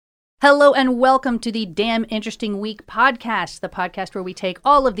Hello and welcome to the Damn Interesting Week podcast, the podcast where we take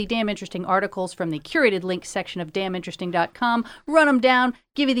all of the damn interesting articles from the curated links section of damninteresting.com, run them down,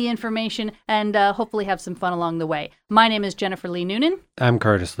 give you the information, and hopefully have some fun along the way. My name is Jennifer Lee Noonan. I'm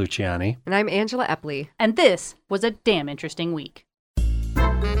Curtis Luciani. And I'm Angela Epley. And this was a damn interesting week.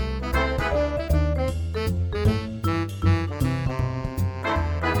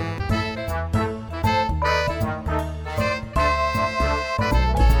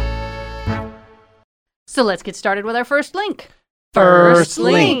 So let's get started with our first link. First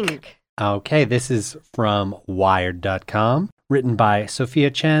link. Okay, this is from Wired.com, written by Sophia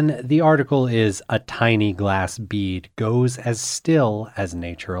Chen. The article is "A Tiny Glass Bead Goes as Still as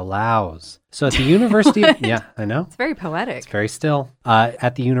Nature Allows." So at the University of... Yeah, I know. It's very poetic. It's very still.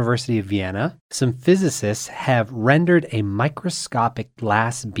 At the University of Vienna, some physicists have rendered a microscopic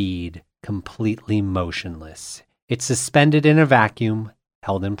glass bead completely motionless. It's suspended in a vacuum,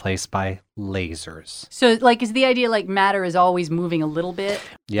 held in place by lasers. So, is the idea matter is always moving a little bit?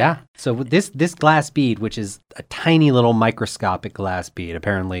 Yeah. So this glass bead, which is a tiny little microscopic glass bead,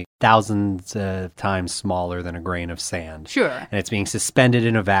 apparently thousands of times smaller than a grain of sand. Sure. And it's being suspended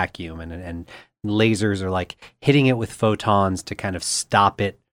in a vacuum, and lasers are hitting it with photons to kind of stop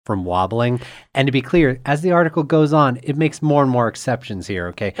it from wobbling. And to be clear, as the article goes on, it makes more and more exceptions here,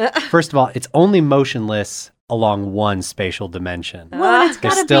 okay? First of all, it's only motionless along one spatial dimension. Well, it's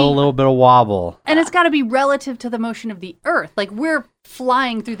There's still a little bit of wobble. And it's got to be relative to the motion of the Earth. We're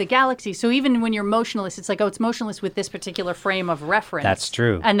flying through the galaxy. So even when you're motionless, it's it's motionless with this particular frame of reference. That's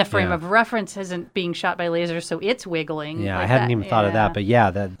true. And the frame of reference isn't being shot by lasers, so it's wiggling. Yeah, I hadn't even thought of that.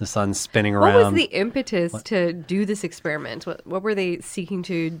 But the sun's spinning around. What was the impetus to do this experiment? What were they seeking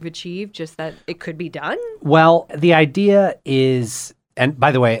to achieve? Just that it could be done? Well, the idea is... And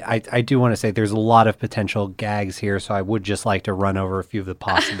by the way, I do want to say there's a lot of potential gags here, so I would just like to run over a few of the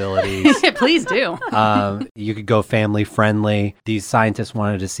possibilities. Please do. You could go family friendly. These scientists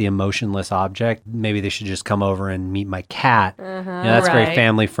wanted to see a motionless object. Maybe they should just come over and meet my cat. That's very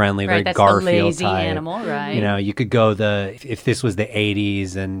family friendly, very that's Garfield the lazy type. Animal, right? You could go if this was the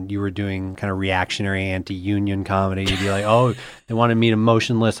 80s and you were doing kind of reactionary anti-union comedy, you'd be like, oh, they want to meet a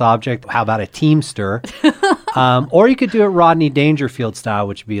motionless object. How about a teamster? Or you could do it Rodney Dangerfield style,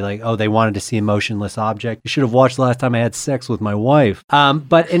 which would be they wanted to see a motionless object. You should have watched the last time I had sex with my wife.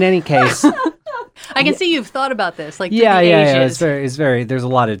 But in any case... I can see you've thought about this, Yeah. It's very, there's a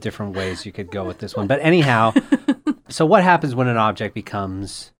lot of different ways you could go with this one. But anyhow, so what happens when an object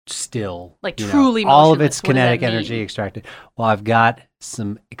becomes still? Truly motionless? All of its kinetic energy extracted. Well, I've got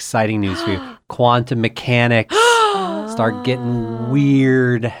some exciting news for you. Quantum mechanics start getting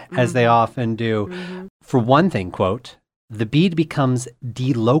weird, as they often do. Mm-hmm. For one thing, quote, the bead becomes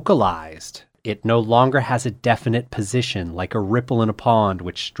delocalized. It no longer has a definite position like a ripple in a pond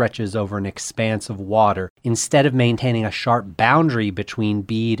which stretches over an expanse of water. Instead of maintaining a sharp boundary between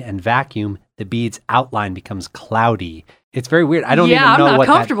bead and vacuum, the bead's outline becomes cloudy. It's very weird. I don't even know I'm not what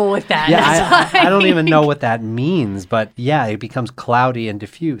comfortable with that. Yeah, I don't even know what that means, but it becomes cloudy and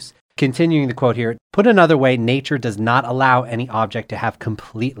diffuse. Continuing the quote here, put another way, nature does not allow any object to have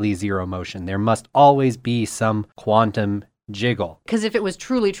completely zero motion. There must always be some quantum jiggle. Because if it was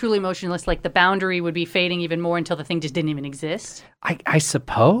truly, truly motionless, the boundary would be fading even more until the thing just didn't even exist. I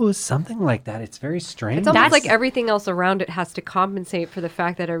suppose something like that. It's very strange. It's almost like everything else around it has to compensate for the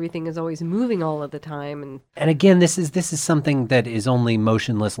fact that everything is always moving all of the time. And again, this is something that is only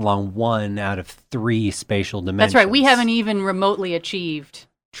motionless along one out of three spatial dimensions. That's right. We haven't even remotely achieved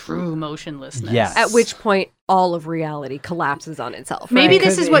true motionlessness. Yes. At which point all of reality collapses on itself. Maybe right?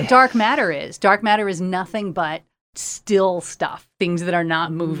 this is what dark matter is. Dark matter is nothing but still stuff, things that are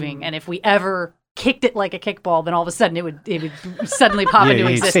not moving. And if we ever kicked it like a kickball, then all of a sudden it would suddenly pop into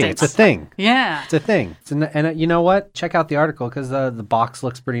existence. It's a thing. Yeah. It's a thing. And you know what? Check out the article because the box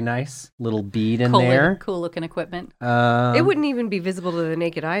looks pretty nice. Little bead in there. Cool looking equipment. It wouldn't even be visible to the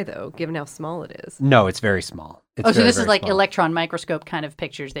naked eye, though, given how small it is. No, it's very small. So this is small. Electron microscope kind of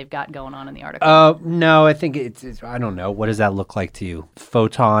pictures they've got going on in the article. No, I think it's I don't know. What does that look like to you?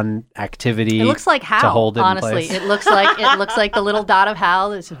 Photon activity. It looks like Hal. To hold it honestly, in place? it looks like the little dot of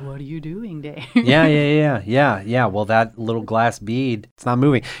Hal that says, "What are you doing, Dave?" Yeah. Well, that little glass bead, it's not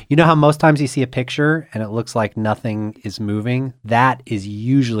moving. You know how most times you see a picture and it looks like nothing is moving? That is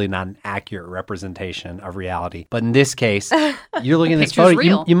usually not an accurate representation of reality. But in this case, you're looking at this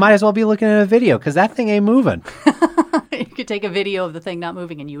photo. You might as well be looking at a video because that thing ain't moving. You could take a video of the thing not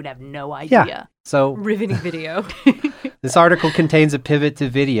moving and you would have no idea. Yeah. So riveting video. This article contains a pivot to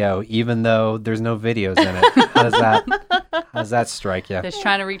video, even though there's no videos in it. How does that strike you? Just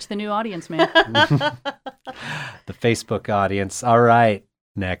trying to reach the new audience, man. The Facebook audience. All right.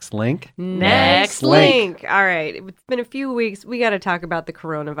 Next link. Next link. All right. It's been a few weeks. We got to talk about the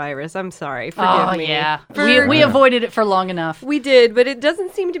coronavirus. I'm sorry. Forgive me. Yeah. We avoided it for long enough. We did, but it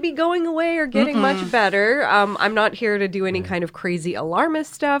doesn't seem to be going away or getting much better. I'm not here to do any kind of crazy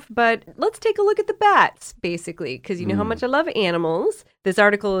alarmist stuff, but let's take a look at the bats, basically, because you know how much I love animals. This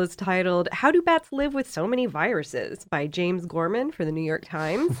article is titled, How Do Bats Live with So Many Viruses? By James Gorman for the New York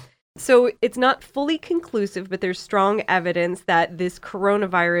Times. So it's not fully conclusive, but there's strong evidence that this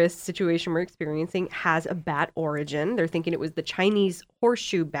coronavirus situation we're experiencing has a bat origin. They're thinking it was the Chinese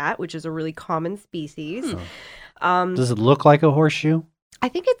horseshoe bat, which is a really common species. Does it look like a horseshoe? I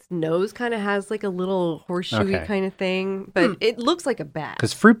think its nose kind of has like a little horseshoe kind of thing, but it looks like a bat.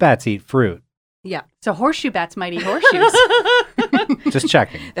 Because fruit bats eat fruit. Yeah. So horseshoe bats might eat horseshoes. Just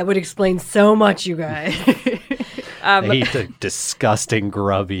checking. That would explain so much, you guys. They eat the disgusting,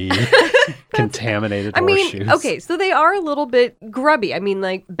 grubby, contaminated horseshoes. Okay, so they are a little bit grubby. I mean,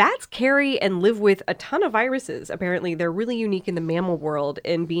 like, bats carry and live with a ton of viruses. Apparently, they're really unique in the mammal world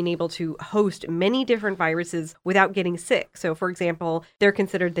in being able to host many different viruses without getting sick. So, for example, they're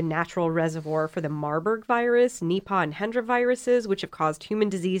considered the natural reservoir for the Marburg virus, Nipah and Hendra viruses, which have caused human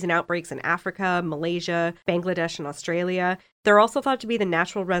disease and outbreaks in Africa, Malaysia, Bangladesh, and Australia. They're also thought to be the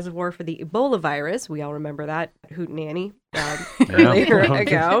natural reservoir for the Ebola virus. We all remember that hootenanny earlier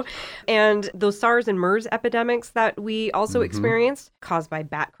ago. And those SARS and MERS epidemics that we also experienced, caused by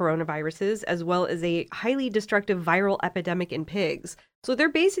bat coronaviruses, as well as a highly destructive viral epidemic in pigs. So they're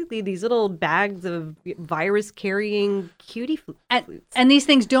basically these little bags of virus-carrying cutie flutes. And these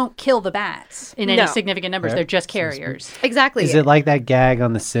things don't kill the bats in any significant numbers. Right. They're just carriers. Exactly. Is it like that gag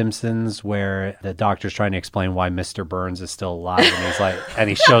on The Simpsons where the doctor's trying to explain why Mr. Burns is still alive, and he's like, and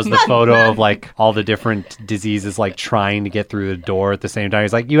he shows the photo of like all the different diseases like trying to get through the door at the same time.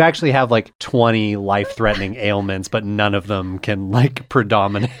 He's like, you actually have like 20 life-threatening ailments, but none of them can like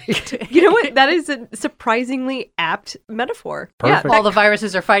predominate. You know what? That is a surprisingly apt metaphor. Perfect. Yeah, All the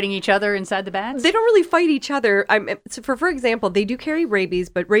viruses are fighting each other inside the bats? they don't really fight each other. For example, they do carry rabies,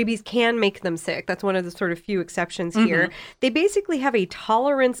 but rabies can make them sick. That's one of the sort of few exceptions here. They basically have a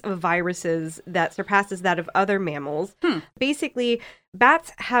tolerance of viruses that surpasses that of other mammals. Basically,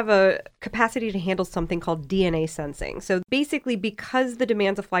 bats have a capacity to handle something called DNA sensing. So basically, because the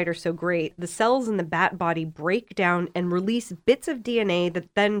demands of flight are so great, the cells in the bat body break down and release bits of DNA that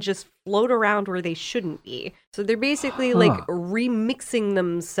then just float around where they shouldn't be. So they're basically like remixing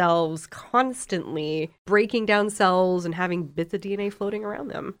themselves constantly, breaking down cells and having bits of DNA floating around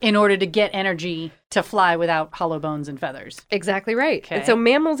them. In order to get energy to fly without hollow bones and feathers. Exactly right. Okay. And so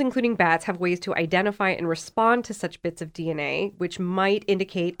mammals, including bats, have ways to identify and respond to such bits of DNA, which might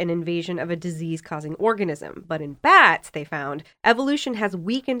indicate an invasion of a disease-causing organism. But in bats, they found, evolution has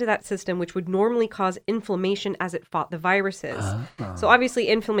weakened that system, which would normally cause inflammation as it fought the viruses. So obviously,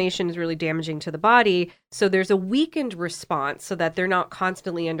 inflammation is really damaging to the body. So there's a weakened response so that they're not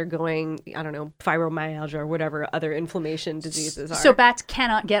constantly undergoing, I don't know, fibromyalgia or whatever other inflammation diseases are. So bats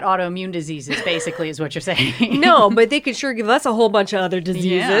cannot get autoimmune diseases, basically, is what you're saying. No, but they could sure give us a whole bunch of other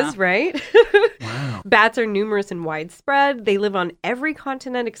diseases, right? Wow. Bats are numerous and widespread. They live on every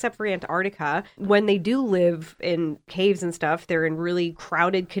continent except for Antarctica. When they do live in caves and stuff, they're in really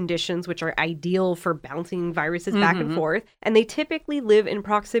crowded conditions, which are ideal for bouncing viruses back and forth. And they typically live in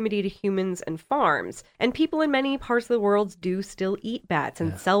proximity to humans and farms. And people in many parts of the world do still eat bats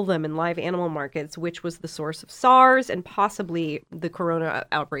and sell them in live animal markets, which was the source of SARS and possibly the corona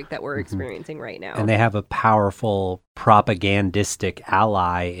outbreak that we're experiencing right now. And they have a powerful propagandistic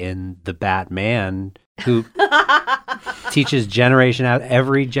ally in the Batman who teaches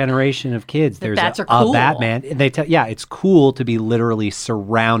every generation of kids. There's bats a are cool. Batman. And they tell, it's cool to be literally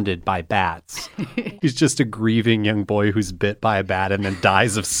surrounded by bats. He's just a grieving young boy who's bit by a bat and then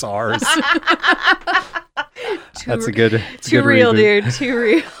dies of SARS. That's a good Too real, dude. Too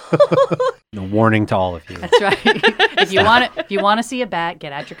real. A warning to all of you. That's right. If you want to see a bat,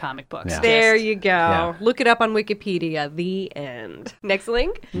 get out your comic books. Yeah. There you go. Yeah. Look it up on Wikipedia. The end. Next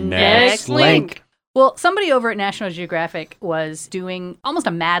link? Next link. Well, somebody over at National Geographic was doing almost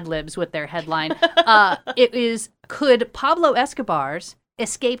a Mad Libs with their headline. It is, could Pablo Escobar's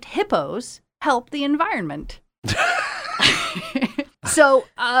escaped hippos help the environment? So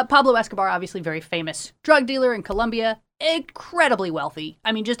Pablo Escobar, obviously very famous drug dealer in Colombia, incredibly wealthy.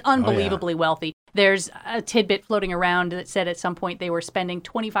 I mean, just unbelievably wealthy. There's a tidbit floating around that said at some point they were spending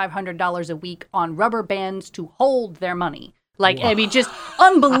 $2,500 a week on rubber bands to hold their money. Like, I mean, just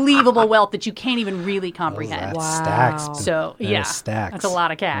unbelievable wealth that you can't even really comprehend. That's stacks. So, That yeah, is stacks. that's a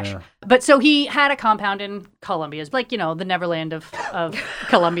lot of cash. Yeah. But so he had a compound in Colombia. It's like, the Neverland of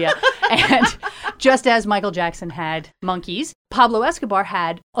Colombia. And just as Michael Jackson had monkeys, Pablo Escobar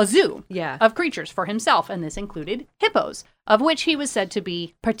had a zoo of creatures for himself. And this included hippos, of which he was said to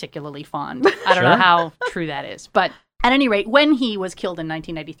be particularly fond. I don't know how true that is. But at any rate, when he was killed in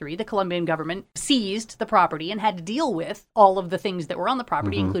 1993, the Colombian government seized the property and had to deal with all of the things that were on the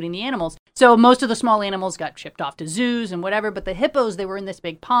property, including the animals. So most of the small animals got shipped off to zoos and whatever, but the hippos, they were in this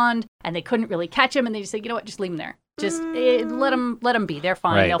big pond and they couldn't really catch them. And they just said, you know what, just leave them there. Just let them be. They're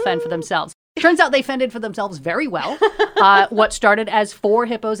fine. Right. They'll fend for themselves. Turns out they fended for themselves very well. What started as 4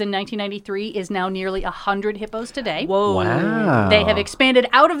 hippos in 1993 is now nearly 100 hippos today. Whoa. Wow. They have expanded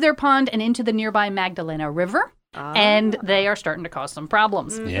out of their pond and into the nearby Magdalena River. And they are starting to cause some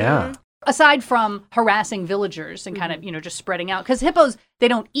problems. Yeah. Aside from harassing villagers and kind of, just spreading out. Because hippos, they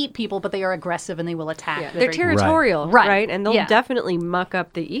don't eat people, but they are aggressive and they will attack. They're very- territorial, Right. right? And they'll Yeah. definitely muck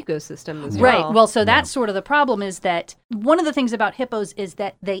up the ecosystem as well. Right. Well, so that's sort of the problem is that one of the things about hippos is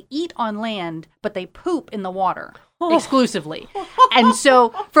that they eat on land, but they poop in the water exclusively. And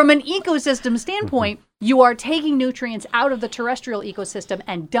so from an ecosystem standpoint, you are taking nutrients out of the terrestrial ecosystem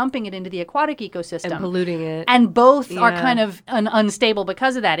and dumping it into the aquatic ecosystem. And polluting it. And both are Yeah. kind of unstable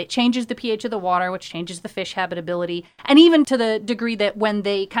because of that. It changes the pH of the water, which changes the fish habitability. And even to the degree that when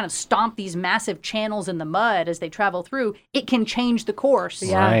they kind of stomp these massive channels in the mud as they travel through, it can change the course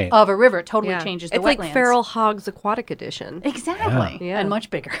Right. of a river. It totally changes the it's wetlands. like Feral Hogs Aquatic Edition. Exactly. Yeah. And much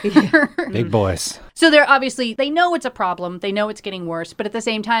bigger. Big boys. So they're obviously, they know it's a problem. They know it's getting worse. But at the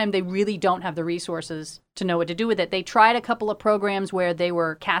same time, they really don't have the resources to know what to do with it. They tried a couple of programs where they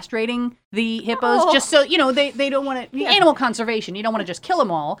were castrating the hippos just so, they don't want to, animal conservation, you don't want to just kill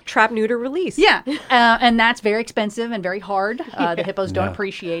them all. Trap, neuter, release. Yeah. And that's very expensive and very hard. The hippos don't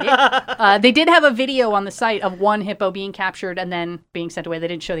appreciate it. They did have a video on the site of one hippo being captured and then being sent away. They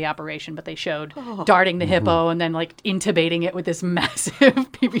didn't show the operation, but they showed darting the hippo and then like intubating it with this massive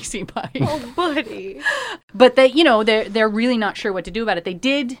PVC pipe. Oh, buddy. But they're really not sure what to do about it. They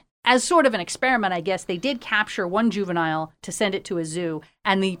did, as sort of an experiment, I guess, they did capture one juvenile to send it to a zoo.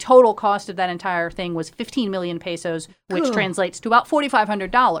 And the total cost of that entire thing was 15 million pesos, which translates to about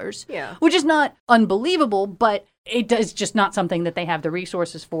 $4,500. Yeah. Which is not unbelievable, but it's just not something that they have the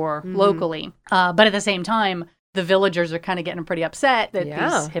resources for locally. But at the same time, the villagers are kind of getting pretty upset that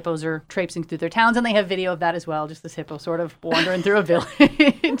these hippos are traipsing through their towns. And they have video of that as well, just this hippo sort of wandering through a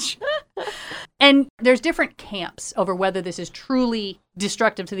village. And there's different camps over whether this is truly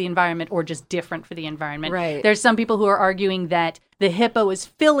destructive to the environment or just different for the environment. Right. There's some people who are arguing that the hippo is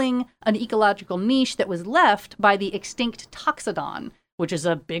filling an ecological niche that was left by the extinct Toxodon, which is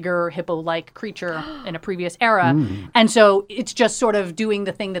a bigger hippo-like creature in a previous era. And so it's just sort of doing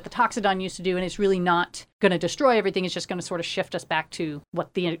the thing that the Toxodon used to do, and it's really not going to destroy everything. It's just going to sort of shift us back to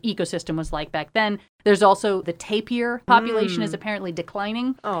what the ecosystem was like back then. There's also the tapir population is apparently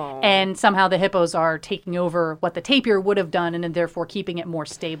declining. And somehow the hippos are taking over what the tapir would have done and then therefore keeping it more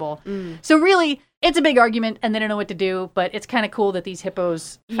stable. So really, it's a big argument and they don't know what to do, but it's kind of cool that these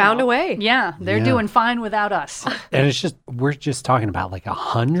hippos Found a way. Yeah, they're doing fine without us. And it's just, we're just talking about like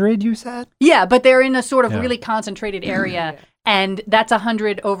 100, you said? Yeah, but they're in a sort of really concentrated area. And that's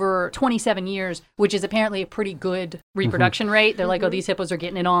 100 over 27 years, which is apparently a pretty good reproduction rate. They're like, oh, these hippos are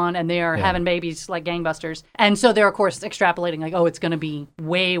getting it on and they are having babies like gangbusters. And so they're, of course, extrapolating like, oh, it's going to be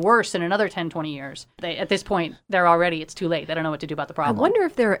way worse in another 10, 20 years. At this point, it's too late. They don't know what to do about the problem. I wonder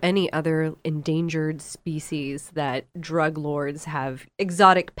if there are any other endangered species that drug lords have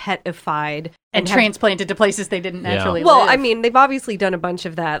exotic petified and have transplanted to places they didn't naturally Well, live. I mean, they've obviously done a bunch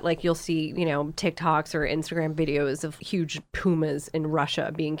of that. Like you'll see, TikToks or Instagram videos of huge pumas in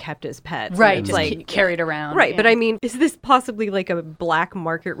Russia being kept as pets. Right, And just it's like carried around. Right, yeah. but I mean, is this possibly like a black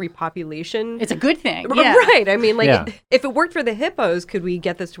market repopulation? It's a good thing. R- Yeah. Right. I mean, like, Yeah. if it worked for the hippos, could we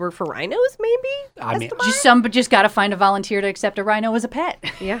get this to work for rhinos, maybe? I mean, Just got to find a volunteer to accept a rhino as a pet.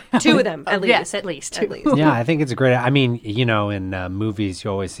 Yeah. 2 of them, at least. Yes, at least. At least. yeah, I think it's a great. I mean, in movies,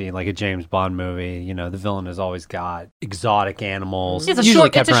 you always see like a James Bond movie. The villain has always got exotic animals. It's a usually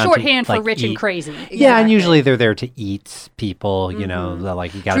short. kept It's a around to, shorthand for like, rich and eat. crazy. Yeah, and Exactly. usually they're there to eat people.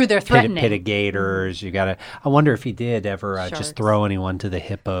 Like you got True, they're pit threatening. of gators. You got to. I wonder if he did ever Sharks. just throw anyone to the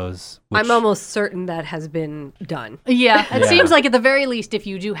hippos. I'm which- almost certain that has been done. Yeah, it Yeah. seems like at the very least, if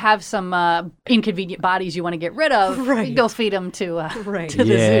you do have some inconvenient bodies you want to get rid of, Right. go feed them to Right. to the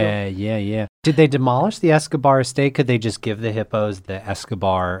zoo. Yeah. Did they demolish the Escobar estate? Could they just give the hippos the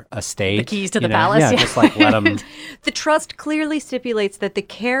Escobar estate? The keys to the you know? palace? Yeah, Yeah. just like let them. The trust clearly stipulates that the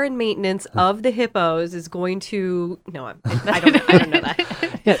care and maintenance of the hippos is going to I don't know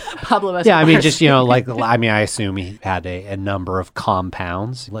that. Pablo Escobar. Yeah, I mean, just, I assume he had a number of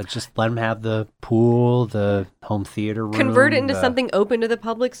compounds. Let's let him have the pool, the home theater room. Convert it into something open to the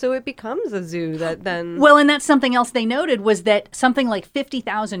public so it becomes a zoo that then... Well, and that's something else they noted was that something like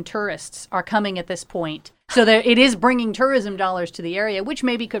 50,000 tourists are coming at this point. So it is bringing tourism dollars to the area, which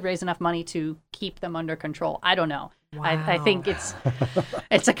maybe could raise enough money to keep them under control. I don't know. Wow. I think it's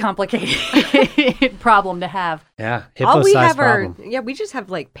a complicated problem to have. Yeah, All we hippo-sized have problem. we just have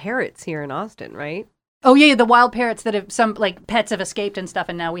like parrots here in Austin, right? Oh, yeah, the wild parrots that have some like pets have escaped and stuff,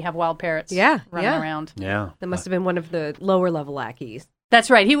 and now we have wild parrots running around. Yeah. That must have been one of the lower level lackeys. That's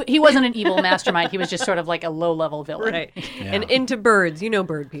right. He wasn't an evil mastermind. He was just sort of like a low-level villain. Right. Yeah. And into birds.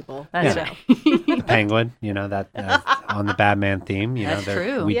 Bird people. That's Yeah. right. Penguin, that on the Batman theme. That's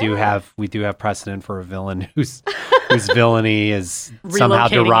true. We do Yeah. have precedent for a villain whose villainy is somehow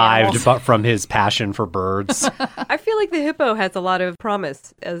Relocating derived animals. but from his passion for birds. I feel like the hippo has a lot of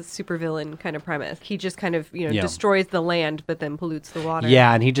promise as supervillain kind of premise. He just kind of, Yeah. destroys the land but then pollutes the water.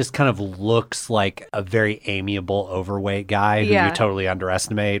 Yeah, and he just kind of looks like a very amiable, overweight guy who Yeah. you totally underestimate.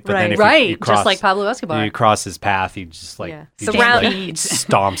 But Right. then if Right, you cross, just like Pablo Escobar. you cross his path, he just Yeah. he The just, round-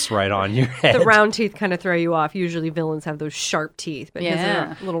 stomps right on your head. The round teeth kind of throw you off. Usually villains have those sharp teeth, but his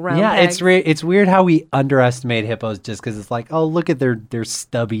Yeah. are little round Yeah, pegs. it's weird how we underestimate hippos just because it's like, oh, look at their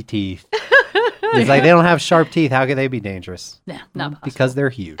stubby teeth. It's like they don't have sharp teeth. How could they be dangerous? Yeah, not possible. Because they're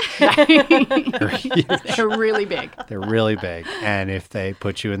huge. They're huge. They're really big. They're really big, and if they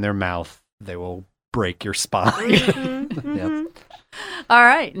put you in their mouth, they will break your spine. Yep. All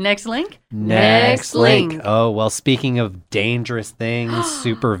right, next link. Next link. Oh, well, speaking of dangerous things,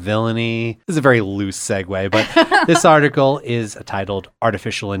 super villainy. This is a very loose segue, but this article is titled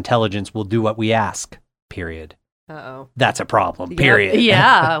Artificial Intelligence Will Do What We Ask, period. Uh-oh. That's a problem, Yep. period.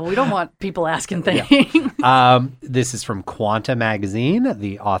 Yeah, we don't want people asking things. This is from Quanta Magazine.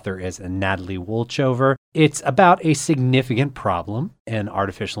 The author is Natalie Wolchover. It's about a significant problem in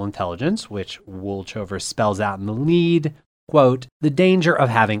artificial intelligence, which Wolchover spells out in the lead. Quote, the danger of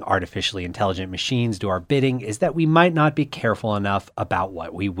having artificially intelligent machines do our bidding is that we might not be careful enough about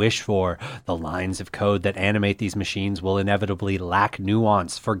what we wish for. The lines of code that animate these machines will inevitably lack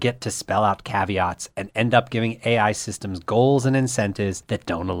nuance, forget to spell out caveats, and end up giving AI systems goals and incentives that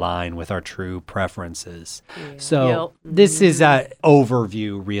don't align with our true preferences. So this is an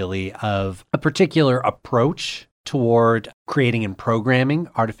overview, really, of a particular approach toward creating and programming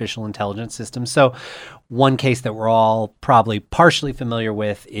artificial intelligence systems. So one case that we're all probably partially familiar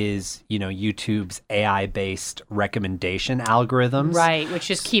with is, YouTube's AI-based recommendation algorithms. Right, which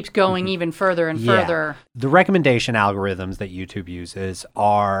just keeps going even further and further. The recommendation algorithms that YouTube uses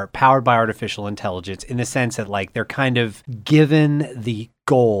are powered by artificial intelligence in the sense that, they're kind of given the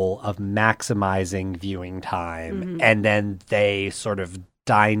goal of maximizing viewing time, and then they sort of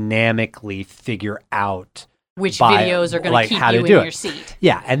dynamically figure out Which videos are going to keep how you to in do your it. seat.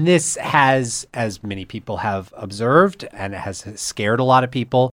 Yeah, and this has, as many people have observed, and it has scared a lot of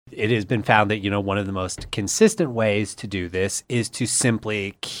people, it has been found that, one of the most consistent ways to do this is to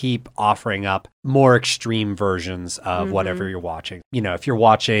simply keep offering up more extreme versions of whatever you're watching. If you're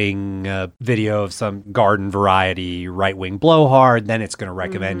watching a video of some garden variety right-wing blowhard, then it's going to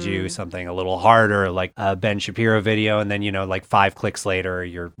recommend you something a little harder, like a Ben Shapiro video, and then, 5 clicks later,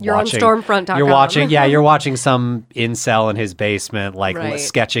 you're watching, on stormfront.com. You're watching some incel in his basement, Right.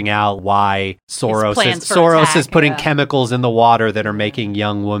 sketching out why Soros plans for is attack, putting yeah. chemicals in the water that are making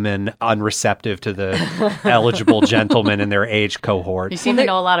young women unreceptive to the eligible gentlemen in their age cohort. You seem to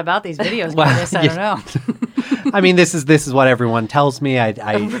know a lot about these videos, Well, Curtis. I don't know. I mean, this is what everyone tells me.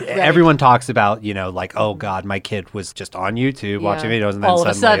 Everyone talks about, oh God, my kid was just on YouTube watching videos, and then All of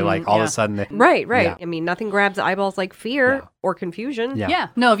a suddenly, sudden, all of yeah. a sudden, they, Right. Yeah. I mean, nothing grabs eyeballs like fear Yeah. or confusion. Yeah. Yeah.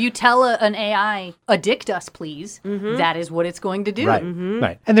 No, if you tell an AI, addict us, please, that is what it's going to do. Right,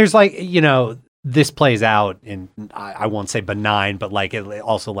 right. And there's this plays out in, I won't say benign, but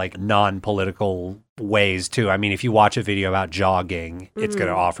also non-political ways too. I mean, if you watch a video about jogging, it's going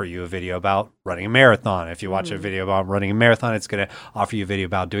to offer you a video about running a marathon. If you watch a video about running a marathon, it's going to offer you a video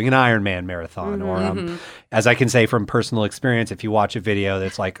about doing an Ironman marathon. Or as I can say from personal experience, if you watch a video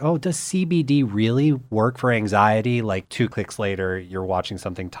that's oh, does CBD really work for anxiety? 2 clicks later, you're watching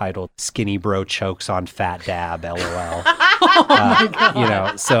something titled "Skinny Bro Chokes on Fat Dab," LOL.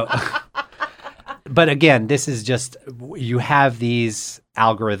 So. But again, this is just, you have these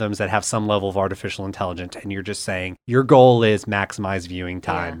algorithms that have some level of artificial intelligence, and you're just saying your goal is maximize viewing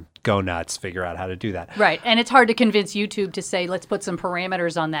time. Go nuts, figure out how to do that. Right. And it's hard to convince YouTube to say, let's put some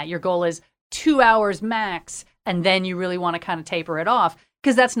parameters on that. Your goal is 2 hours max, and then you really want to kind of taper it off.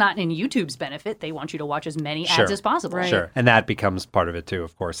 Because that's not in YouTube's benefit. They want you to watch as many ads as possible. Right. Sure. And that becomes part of it too,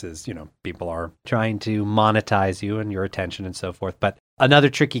 of course, is, people are trying to monetize you and your attention and so forth. But another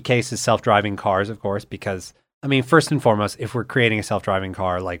tricky case is self-driving cars, of course, because, first and foremost, if we're creating a self-driving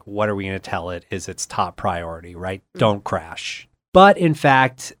car, like, what are we going to tell it is its top priority, right? Don't crash. But in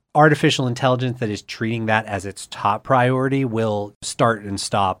fact, artificial intelligence that is treating that as its top priority will start and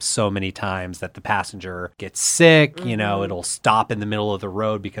stop so many times that the passenger gets sick. It'll stop in the middle of the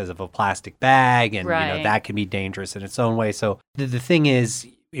road because of a plastic bag, and that can be dangerous in its own way. So the thing is,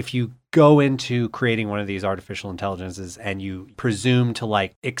 if you go into creating one of these artificial intelligences and you presume to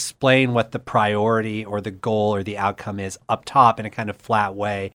explain what the priority or the goal or the outcome is up top in a kind of flat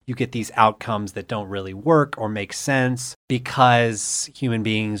way, you get these outcomes that don't really work or make sense, because human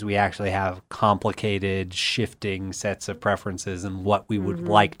beings, we actually have complicated, shifting sets of preferences and what we would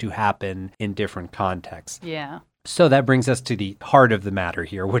like to happen in different contexts. Yeah. So that brings us to the heart of the matter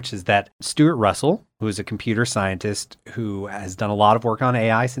here, which is that Stuart Russell, who is a computer scientist who has done a lot of work on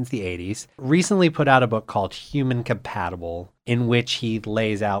AI since the 80s, recently put out a book called Human Compatible, in which he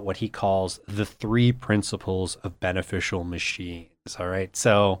lays out what he calls the 3 principles of beneficial machines. All right.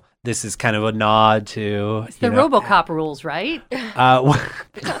 So this is kind of a nod to... It's the RoboCop rules, right?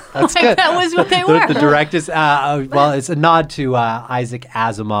 That's good. That was what they were. The direct is, it's a nod to Isaac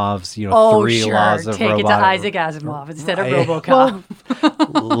Asimov's, 3 laws of Take robot. it to Isaac Asimov instead of RoboCop.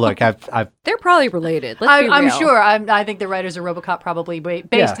 Well, look, They're probably related. Let's be I'm real. sure. I think the writers of RoboCop probably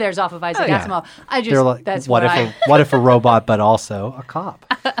based theirs off of Isaac Asimov. That's what if a robot, but also a cop?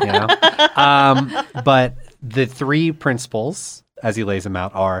 But the 3 principles, as he lays them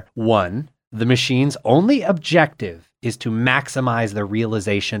out, are: 1, the machine's only objective is to maximize the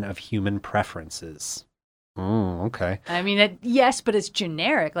realization of human preferences. Okay. Yes, but it's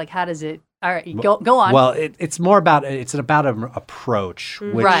generic. Like, how does it? All right, go on. Well, it's more about an approach,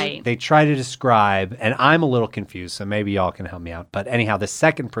 which they try to describe, and I'm a little confused, so maybe y'all can help me out. But anyhow, the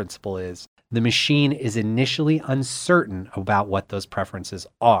second principle is the machine is initially uncertain about what those preferences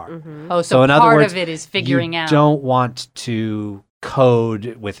are. So in other part words, of it is figuring out. You don't want to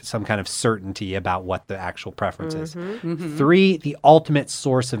code with some kind of certainty about what the actual preference is. 3, the ultimate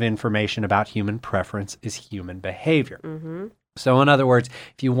source of information about human preference is human behavior. So in other words,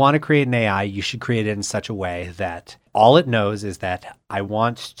 if you want to create an AI, you should create it in such a way that all it knows is that I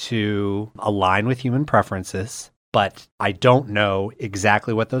want to align with human preferences, but I don't know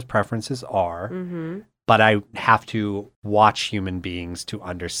exactly what those preferences are. But I have to watch human beings to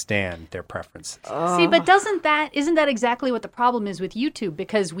understand their preferences. See, but isn't that exactly what the problem is with YouTube?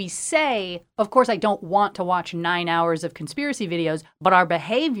 Because we say, of course, I don't want to watch 9 hours of conspiracy videos, but our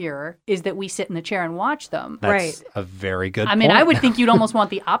behavior is that we sit in the chair and watch them. That's a very good point. I would think you'd almost want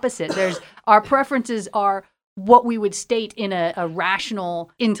the opposite. Our preferences are what we would state in a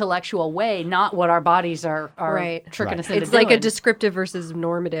rational, intellectual way, not what our bodies are tricking us into It's like doing. a descriptive versus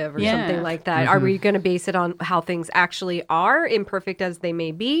normative or something like that. Are we going to base it on how things actually are, imperfect as they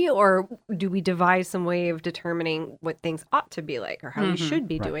may be, or do we devise some way of determining what things ought to be like or how we should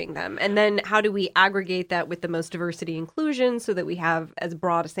be doing them? And then how do we aggregate that with the most diversity inclusion so that we have as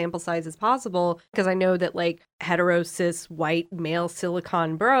broad a sample size as possible? Because I know that hetero, cis, white, male,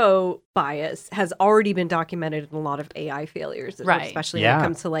 silicon bro bias has already been documented in a lot of AI failures, especially when it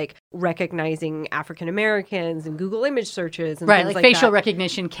comes to recognizing African Americans and Google image searches and things like facial that.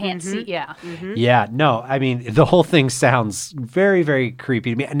 recognition can't see. Yeah, no, the whole thing sounds very, very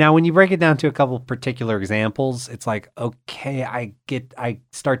creepy to me. Now, when you break it down to a couple particular examples, it's like, okay, I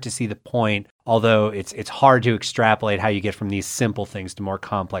start to see the point. Although it's hard to extrapolate how you get from these simple things to more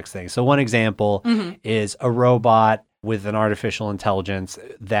complex things. So one example is a robot with an artificial intelligence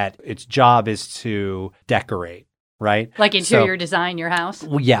that its job is to decorate, right? Like interior design your house?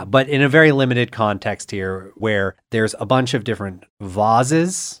 Well, yeah, but in a very limited context here where there's a bunch of different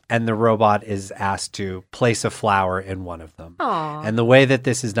vases and the robot is asked to place a flower in one of them. Aww. And the way that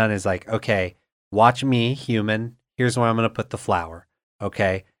this is done is like, okay, watch me, human. Here's where I'm going to put the flower.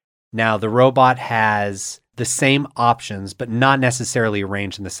 Okay. Now, the robot has the same options, but not necessarily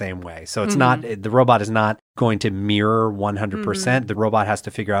arranged in the same way. So it's not, the robot is not going to mirror 100%. The robot has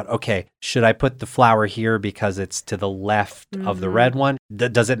to figure out, okay, should I put the flower here because it's to the left of the red one?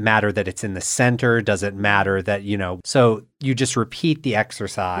 Does it matter that it's in the center? Does it matter that, so you just repeat the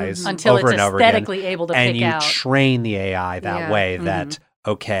exercise until over it's and over again. aesthetically able to and pick you out. train the AI that way that,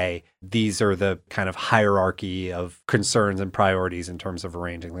 okay, these are the kind of hierarchy of concerns and priorities in terms of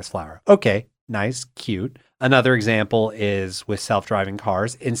arranging this flower. Okay, nice, cute. Another example is with self-driving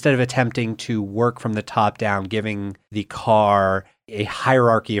cars. Instead of attempting to work from the top down, giving the car a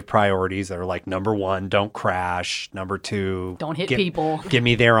hierarchy of priorities that are like, number one, don't crash. Number two, Don't hit people. Get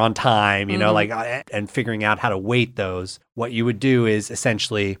me there on time, and figuring out how to weight those. What you would do is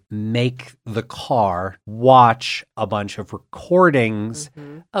essentially make the car watch a bunch of recordings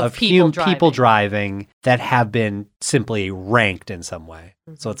Of people driving that have been simply ranked in some way.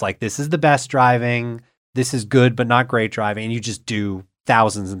 So it's like, this is the best driving, this is good but not great driving, and you just do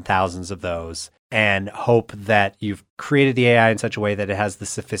thousands and thousands of those and hope that you've created the AI in such a way that it has the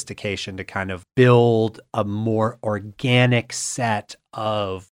sophistication to kind of build a more organic set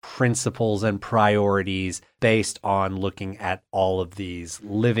of principles and priorities based on looking at all of these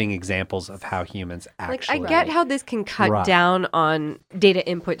living examples of how humans actually I get how this can cut down on data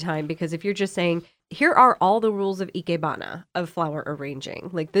input time, because if you're just saying, here are all the rules of ikebana, of flower arranging.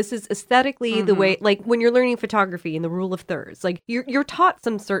 Like, this is aesthetically the way, like when you're learning photography and the rule of thirds, like you're taught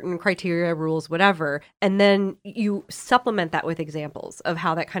some certain criteria, rules, whatever, and then you supplement that with examples of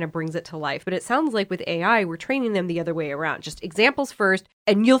how that kind of brings it to life. But it sounds like with AI, we're training them the other way around. Just examples first,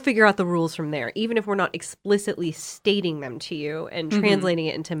 and you'll figure out the rules from there, even if we're not explicitly stating them to you and translating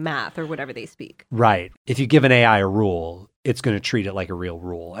it into math or whatever they speak. Right. If you give an AI a rule, it's going to treat it like a real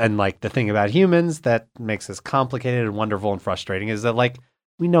rule. And like the thing about humans that makes us complicated and wonderful and frustrating is that like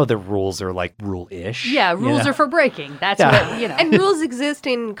we know the rules are like rule-ish. Yeah, rules are for breaking. That's what, And rules exist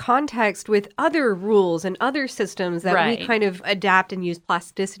in context with other rules and other systems that we kind of adapt and use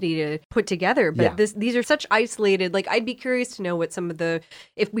plasticity to put together. But these are such isolated, like I'd be curious to know what some of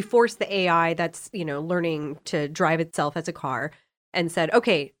if we force the AI that's, learning to drive itself as a car, and said,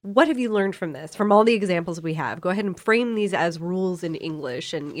 okay, what have you learned from this? From all the examples we have, go ahead and frame these as rules in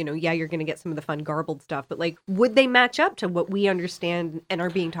English. And, you're going to get some of the fun garbled stuff, but like, would they match up to what we understand and are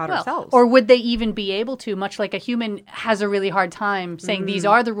being taught ourselves? Or would they even be able to, much like a human has a really hard time saying these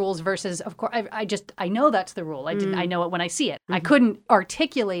are the rules versus, of course, I know that's the rule. I know it when I see it. I couldn't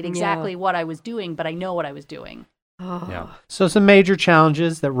articulate exactly what I was doing, but I know what I was doing. Yeah. So some major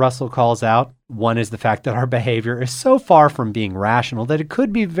challenges that Russell calls out. One is the fact that our behavior is so far from being rational that it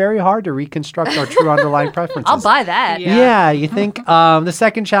could be very hard to reconstruct our true underlying preferences. I'll buy that. Yeah, you think the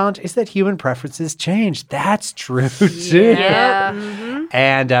second challenge is that human preferences change. That's true too. Yeah.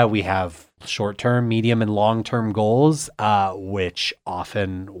 And we have short-term, medium, and long-term goals, which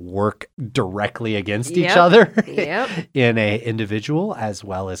often work directly against each other in a individual as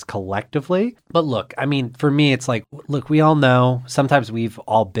well as collectively. But look, I mean, for me, it's like, look, we all know sometimes we've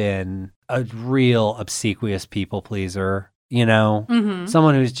all been a real obsequious people pleaser,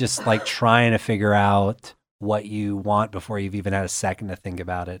 someone who's just like trying to figure out what you want before you've even had a second to think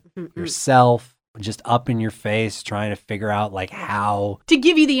about it yourself. Just up in your face, trying to figure out like how to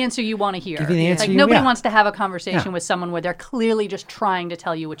give you the answer you want to hear. Give you the answer like nobody wants to have a conversation with someone where they're clearly just trying to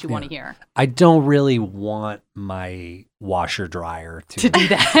tell you what you want to hear. I don't really want my washer dryer to do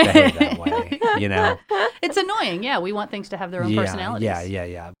that. behave that way. It's annoying. Yeah, we want things to have their own personalities.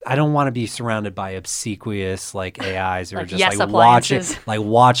 Yeah. I don't want to be surrounded by obsequious like AIs or like just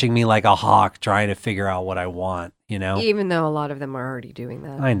watching me like a hawk trying to figure out what I want. Even though a lot of them are already doing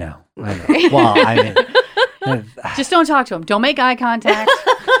that. I know. Well, I mean, just don't talk to them. Don't make eye contact,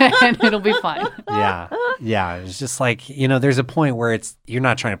 and it'll be fine. Yeah. It's just like there's a point where you're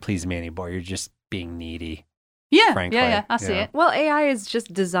not trying to please me anymore. You're just being needy. Yeah, frankly. yeah, I see it. Well, AI is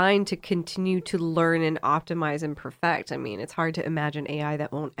just designed to continue to learn and optimize and perfect. I mean, it's hard to imagine AI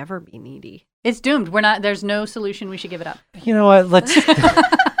that won't ever be needy. It's doomed. There's no solution. We should give it up. You know what? Let's.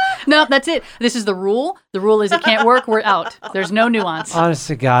 No, that's it. This is the rule. The rule is it can't work. We're out. There's no nuance. Honest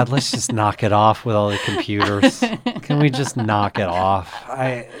to God, let's just knock it off with all the computers. Can we just knock it off?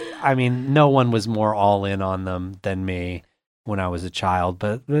 I mean, no one was more all in on them than me when I was a child,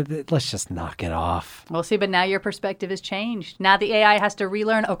 but let's just knock it off. We'll see, but now your perspective has changed. Now the AI has to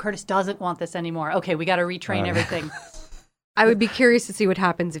relearn, Curtis doesn't want this anymore. Okay, we got to retrain everything. I would be curious to see what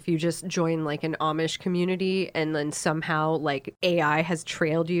happens if you just join like an Amish community and then somehow like AI has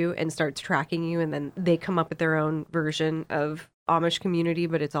trailed you and starts tracking you, and then they come up with their own version of Amish community,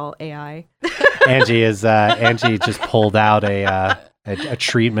 but it's all AI. Angie just pulled out a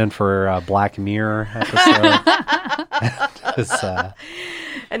treatment for a Black Mirror episode.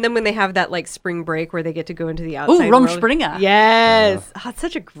 And then when they have that like spring break where they get to go into the outside world. Rumspringa. Yes. Oh, it's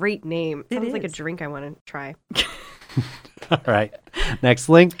such a great name. It sounds like a drink I want to try. All right. Next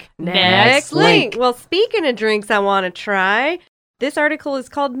link. Next link. Well, speaking of drinks I want to try, This article is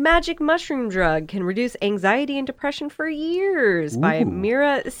called Magic Mushroom Drug Can Reduce Anxiety and Depression for Years by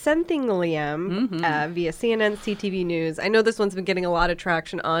Mira Senthingaliam via CNN, CTV News. I know this one's been getting a lot of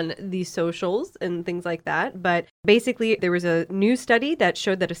traction on the socials and things like that, but basically there was a new study that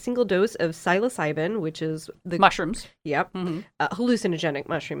showed that a single dose of psilocybin, which is the mushrooms. Yep. Hallucinogenic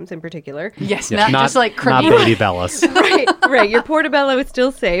mushrooms in particular. Yes, Yeah, not just like not Cremini. Baby Bellas. Right. Your portobello is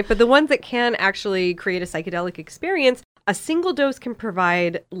still safe, but the ones that can actually create a psychedelic experience, a single dose can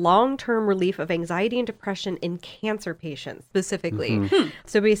provide long-term relief of anxiety and depression in cancer patients specifically.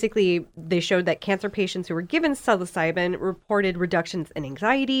 So basically, they showed that cancer patients who were given psilocybin reported reductions in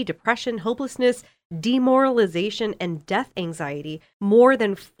anxiety, depression, hopelessness, demoralization, and death anxiety more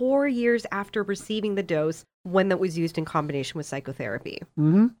than 4 years after receiving the dose when that was used in combination with psychotherapy.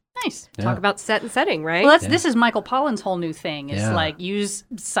 Nice. Talk about set and setting, right? Well, this is Michael Pollan's whole new thing is Yeah. like use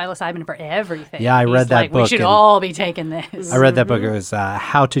psilocybin for everything. Yeah, I read He's that like, We book should and- all be taking this. I read that book. It was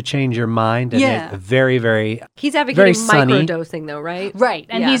How to Change Your Mind. And Yeah. it very, very, He's very advocating sunny. microdosing, though, right? Right.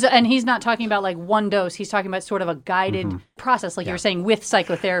 And Yeah. he's not talking about like one dose. He's talking about sort of a guided process, like you were saying, with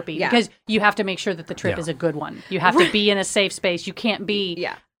psychotherapy. Yeah. Because you have to make sure that the trip Yeah. is a good one. You have to be in a safe space. You can't be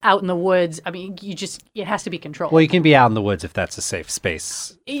Yeah. out in the woods. I mean, it has to be controlled. Well, you can be out in the woods if that's a safe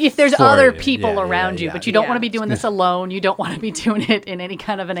space. If there's for other you. people Yeah, around yeah, you, yeah. but you don't Yeah. want to be doing this alone. You don't want to be doing it in any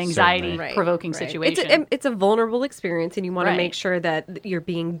kind of an anxiety Certainly. provoking situation. It's a vulnerable experience, and you want Right. to make sure that you're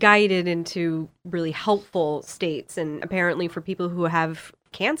being guided into really helpful states. And apparently, for people who have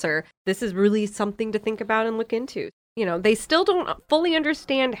cancer, this is really something to think about and look into. You know, they still don't fully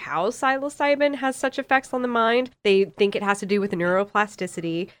understand how psilocybin has such effects on the mind. They think it has to do with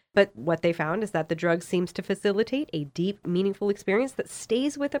neuroplasticity, but what they found is that the drug seems to facilitate a deep, meaningful experience that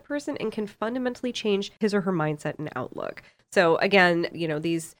stays with a person and can fundamentally change his or her mindset and outlook. So again, you know,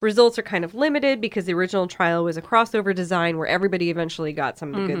 these results are kind of limited because the original trial was a crossover design where everybody eventually got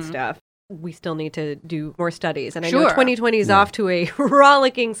some of the good stuff. We still need to do more studies. And I know Sure. 2020 is off to a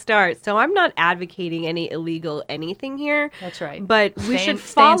rollicking start. So I'm not advocating any illegal anything here. That's right. But we Stay in- should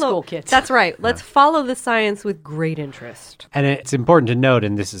stay in follow. school, kids. That's right. Let's follow the science with great interest. And it's important to note,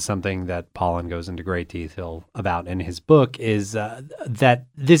 and this is something that Pollan goes into great detail about in his book, is that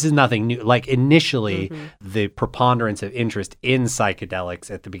this is nothing new. Like initially, the preponderance of interest in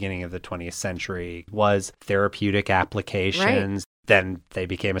psychedelics at the beginning of the 20th century was therapeutic applications. Then they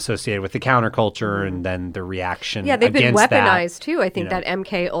became associated with the counterculture, and then the reaction. Yeah, they've been against weaponized too. I think you know. that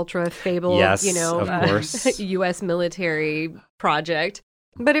MK Ultra fabled, Yes, you know, of course. U.S. military project.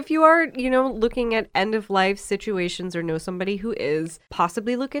 But if you are, you know, looking at end of life situations or know somebody who is,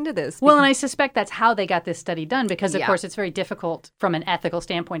 possibly look into this. Well, and I suspect that's how they got this study done because, of Yeah. course, it's very difficult from an ethical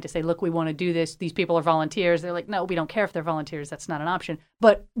standpoint to say, look, we want to do this. These people are volunteers. They're like, no, we don't care if they're volunteers. That's not an option.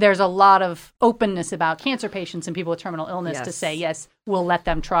 But there's a lot of openness about cancer patients and people with terminal illness to Yes. say, yes, we'll let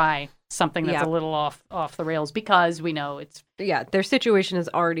them try something that's Yeah. a little off the rails because we know it's Yeah, their situation is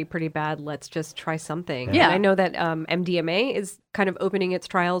already pretty bad. Let's just try something. Yeah. And I know that MDMA is kind of opening its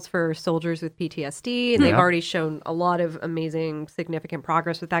trials for soldiers with PTSD, and they've Yeah. already shown a lot of amazing, significant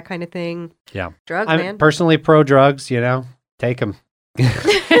progress with that kind of thing. Yeah. Drugs, I'm man. personally pro drugs, you know, take them.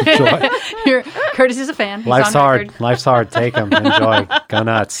 Enjoy. Curtis is a fan. He's Life's on hard. record. Life's hard. Take them. Enjoy. Go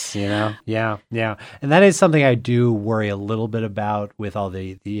nuts. You know. Yeah. Yeah. And that is something I do worry a little bit about with all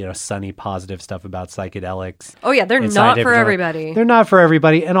the you know sunny positive stuff about psychedelics. Oh, yeah, they're and not scientific for journal. everybody. They're not for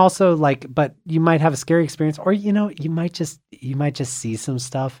everybody, and also like, but you might have a scary experience, or you know, you might just see some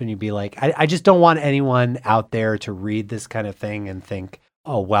stuff, and you'd be like, I just don't want anyone out there to read this kind of thing and think,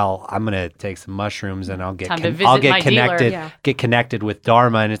 oh well, I'm gonna take some mushrooms and I'll get Time to I'll visit get my dealer. connected, Yeah. get connected with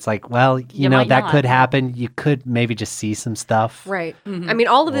Dharma, and it's like, well, you know, might that not. could happen. You could maybe just see some stuff, Right. I mean,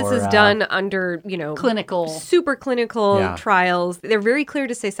 all of this Or, is done under, you know, Clinical. super clinical Yeah. trials. They're very clear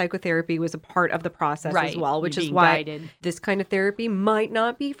to say psychotherapy was a part of the process Right. as well, which You're is being why guided. this kind of therapy might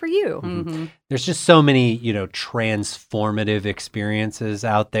not be for you. Mm-hmm. There's just so many, you know, transformative experiences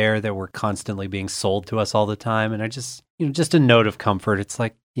out there that were constantly being sold to us all the time, and I just, you know, just a note of comfort. It's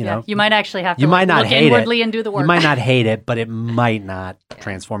like, you know, You might actually have to you might not look hate inwardly it. and do the work. You might not hate it, but it might not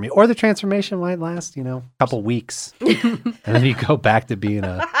transform you. Or the transformation might last, you know, a couple weeks. And then you go back to being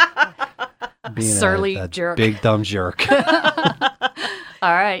a Surly a jerk. big dumb jerk.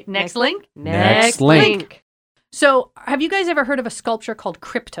 All right. Next link. Next link. So, have you guys ever heard of a sculpture called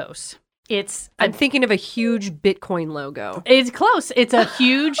Kryptos? It's I'm thinking of a huge Bitcoin logo. It's close. It's a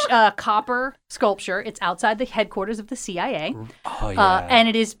huge copper sculpture. It's outside the headquarters of the CIA. Oh, yeah.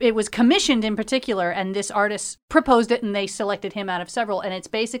 And it was commissioned in particular, and this artist proposed it, and they selected him out of several. And it's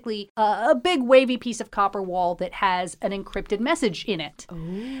basically a big wavy piece of copper wall that has an encrypted message in it.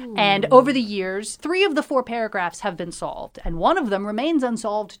 Ooh. And over the years, 3 of the 4 paragraphs have been solved, and one of them remains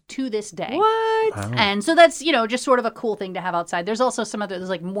unsolved to this day. What? Wow. And so that's, just sort of a cool thing to have outside. There's also there's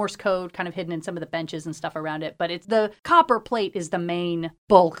like Morse code kind of hidden in some of the benches and stuff around it, but it's the copper plate is the main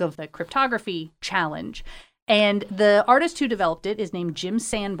bulk of the cryptography challenge. And the artist who developed it is named Jim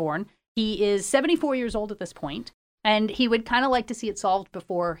Sanborn. He is 74 years old at this point, and he would kind of like to see it solved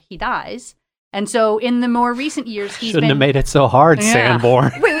before he dies. And so in the more recent years, Shouldn't have made it so hard, Yeah.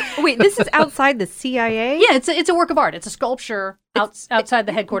 Sanborn. Wait, this is outside the CIA? Yeah, it's a work of art. It's a sculpture outside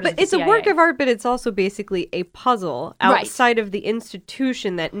the headquarters But of the it's CIA. a work of art, but it's also basically a puzzle outside of the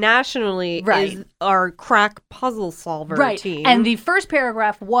institution that nationally is our crack puzzle solver team. And the first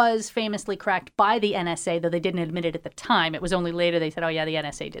paragraph was famously cracked by the NSA, though they didn't admit it at the time. It was only later they said, oh yeah, the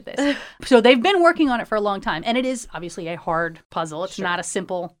NSA did this. So they've been working on it for a long time. And it is obviously a hard puzzle. It's not a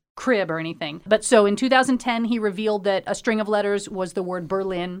simple crib or anything. But so in 2010, he revealed that a string of letters was the word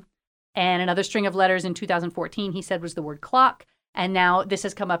Berlin. And another string of letters in 2014, he said was the word clock. And now this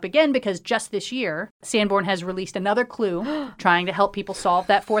has come up again because just this year, Sanborn has released another clue trying to help people solve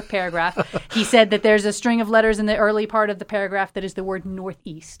that 4th paragraph. He said that there's a string of letters in the early part of the paragraph that is the word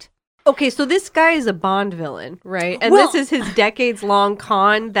northeast. Okay, so this guy is a Bond villain, right? And Well- this is his decades-long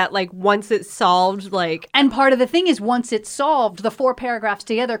con that, once it's solved, And part of the thing is once it's solved, the 4 paragraphs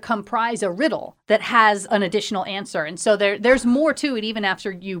together comprise a riddle that has an additional answer. And so there's more to it even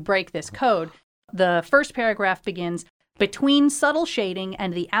after you break this code. The first paragraph begins, between subtle shading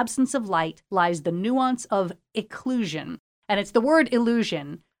and the absence of light lies the nuance of occlusion. And it's the word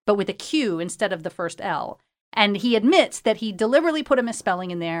illusion, but with a Q instead of the first L. And he admits that he deliberately put a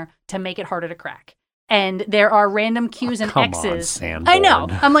misspelling in there to make it harder to crack. And there are random Q's and come X's. on, Sanborn. I know.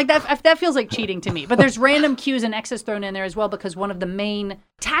 I'm like, that feels like cheating to me. But there's random Q's and X's thrown in there as well because one of the main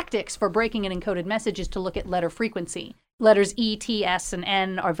tactics for breaking an encoded message is to look at letter frequency. Letters E, T, S, and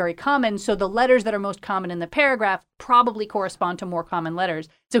N are very common. So the letters that are most common in the paragraph probably correspond to more common letters.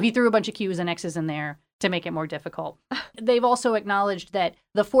 So he threw a bunch of Q's and X's in there to make it more difficult. They've also acknowledged that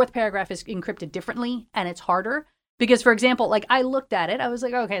the 4th paragraph is encrypted differently and it's harder. Because, for example, I looked at it, I was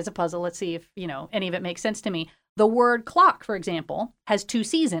like, okay, it's a puzzle. Let's see if, any of it makes sense to me. The word clock, for example, has 2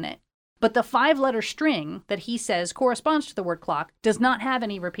 C's in it. But the 5-letter string that he says corresponds to the word clock does not have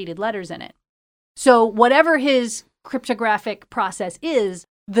any repeated letters in it. So whatever his cryptographic process is,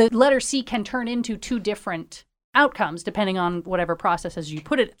 the letter C can turn into 2 different outcomes depending on whatever processes you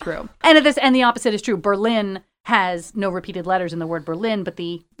put it through. And the opposite is true. Berlin has no repeated letters in the word Berlin, but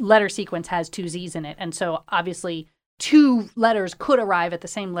the letter sequence has 2 Z's in it. And so obviously 2 letters could arrive at the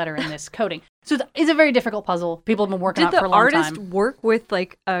same letter in this coding. So it's a very difficult puzzle. People have been working on it for a long time. Did the artist work with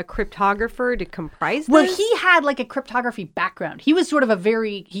a cryptographer to comprise this? Well, he had a cryptography background. He is sort of a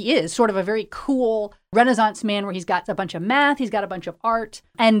very cool Renaissance man where he's got a bunch of math, he's got a bunch of art.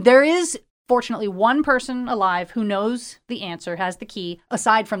 And there is fortunately one person alive who knows the answer, has the key,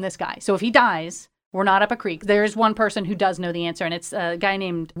 aside from this guy. So if he dies, we're not up a creek. There is one person who does know the answer, and it's a guy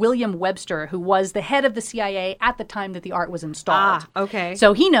named William Webster, who was the head of the CIA at the time that the art was installed. Ah, okay.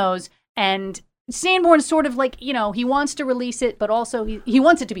 So he knows, and Sanborn's sort of he wants to release it, but also he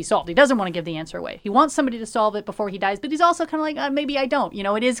wants it to be solved. He doesn't want to give the answer away. He wants somebody to solve it before he dies, but he's also kind of maybe I don't.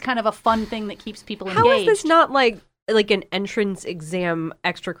 It is kind of a fun thing that keeps people engaged. How is this not like an entrance exam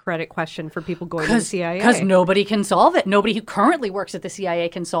extra credit question for people going to the CIA? Because nobody can solve it. Nobody who currently works at the CIA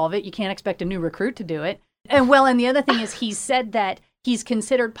can solve it. You can't expect a new recruit to do it. And the other thing is he said that he's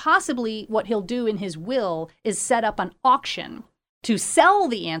considered possibly what he'll do in his will is set up an auction to sell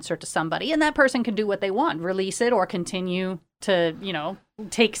the answer to somebody, and that person can do what they want, release it or continue to,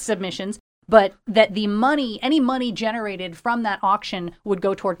 take submissions. But that any money generated from that auction would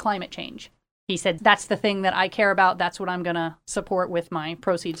go toward climate change. He said, that's the thing that I care about. That's what I'm going to support with my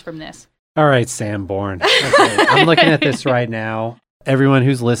proceeds from this. All right, Sanborn. Okay, I'm looking at this right now. Everyone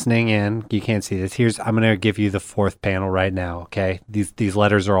who's listening in, you can't see this. I'm going to give you the 4th panel right now, okay? These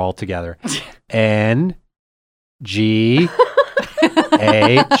letters are all together. N, G,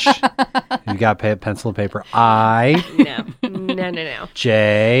 H. You got pencil and paper. I. No.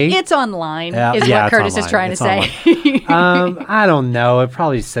 J. It's online, is what Curtis is trying to say. I don't know. It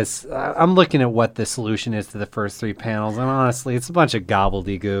probably says, I'm looking at what the solution is to the first 3 panels, and honestly, it's a bunch of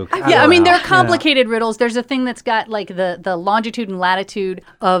gobbledygook. I mean, they're complicated riddles. There's a thing that's got the longitude and latitude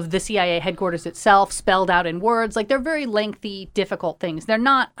of the CIA headquarters itself spelled out in words. They're very lengthy, difficult things. They're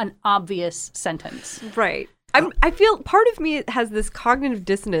not an obvious sentence. Right. I feel part of me has this cognitive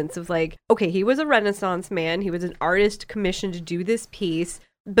dissonance of like, okay, he was a Renaissance man. He was an artist commissioned to do this piece.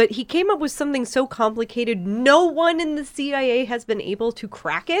 But he came up with something so complicated, no one in the CIA has been able to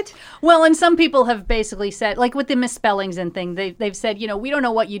crack it. Well, and some people have basically said, like with the misspellings and thing, they've said, we don't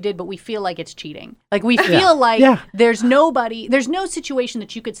know what you did, but we feel like it's cheating. Like we feel like there's no situation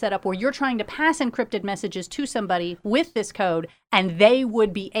that you could set up where you're trying to pass encrypted messages to somebody with this code and they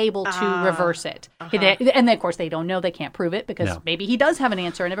would be able to reverse it. And then, of course, they don't know. They can't prove it because maybe he does have an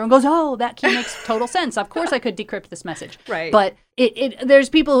answer. And everyone goes, oh, that key makes total sense. Of course I could decrypt this message. Right. But there's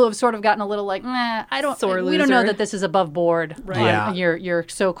people who have sort of gotten a little like, Sore we don't know loser. that this is above board. Right. Yeah. Your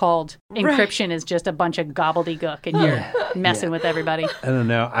so-called encryption is just a bunch of gobbledygook and you're messing with everybody. I don't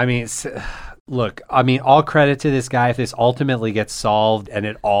know. I mean, look, all credit to this guy if this ultimately gets solved and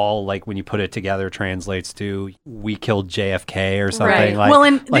it all, like, when you put it together, translates to we killed JFK or something. Right. Like, well,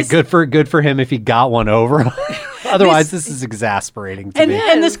 and like good for him if he got one over. Otherwise, this is exasperating to me.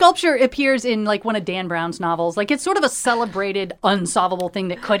 And the sculpture appears in like one of Dan Brown's novels. Like it's sort of a celebrated, unsolvable thing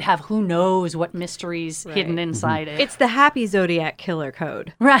that could have who knows what mysteries hidden inside it. It's the Happy Zodiac Killer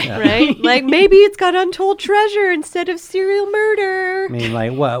Code. Right. Right? Like maybe it's got untold treasure instead of serial murder. I mean,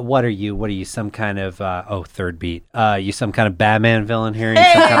 like, what are you? What are you, some kind of, third beat. You some kind of Batman villain here? You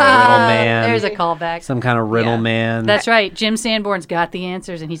some kind of riddle man? There's a callback. Some kind of riddle man? That's right. Jim Sanborn's got the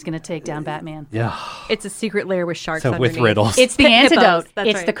answers and he's going to take down Batman. Yeah. It's a secret lair with sharks So with underneath. riddles. It's the Hippos, antidote. that's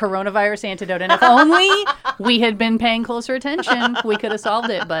It's right. the coronavirus antidote. And if only we had been paying closer attention, we could have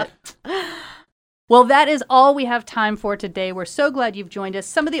solved it. But well, that is all we have time for today. We're so glad you've joined us.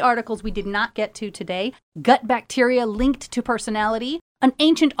 Some of the articles we did not get to today: gut bacteria linked to personality, an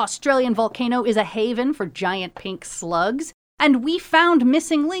ancient Australian volcano is a haven for giant pink slugs, and we found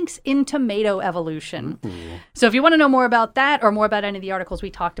missing links in tomato evolution. So if you want to know more about that or more about any of the articles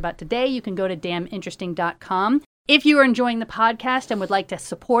we talked about today, you can go to damninteresting.com. If you are enjoying the podcast and would like to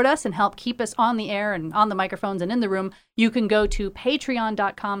support us and help keep us on the air and on the microphones and in the room, you can go to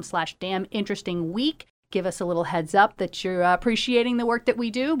patreon.com/damninterestingweek. Give us a little heads up that you're appreciating the work that we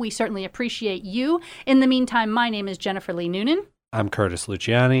do. We certainly appreciate you. In the meantime, my name is Jennifer Lee Noonan. I'm Curtis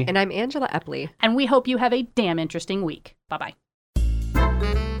Luciani. And I'm Angela Epley. And we hope you have a damn interesting week. Bye-bye.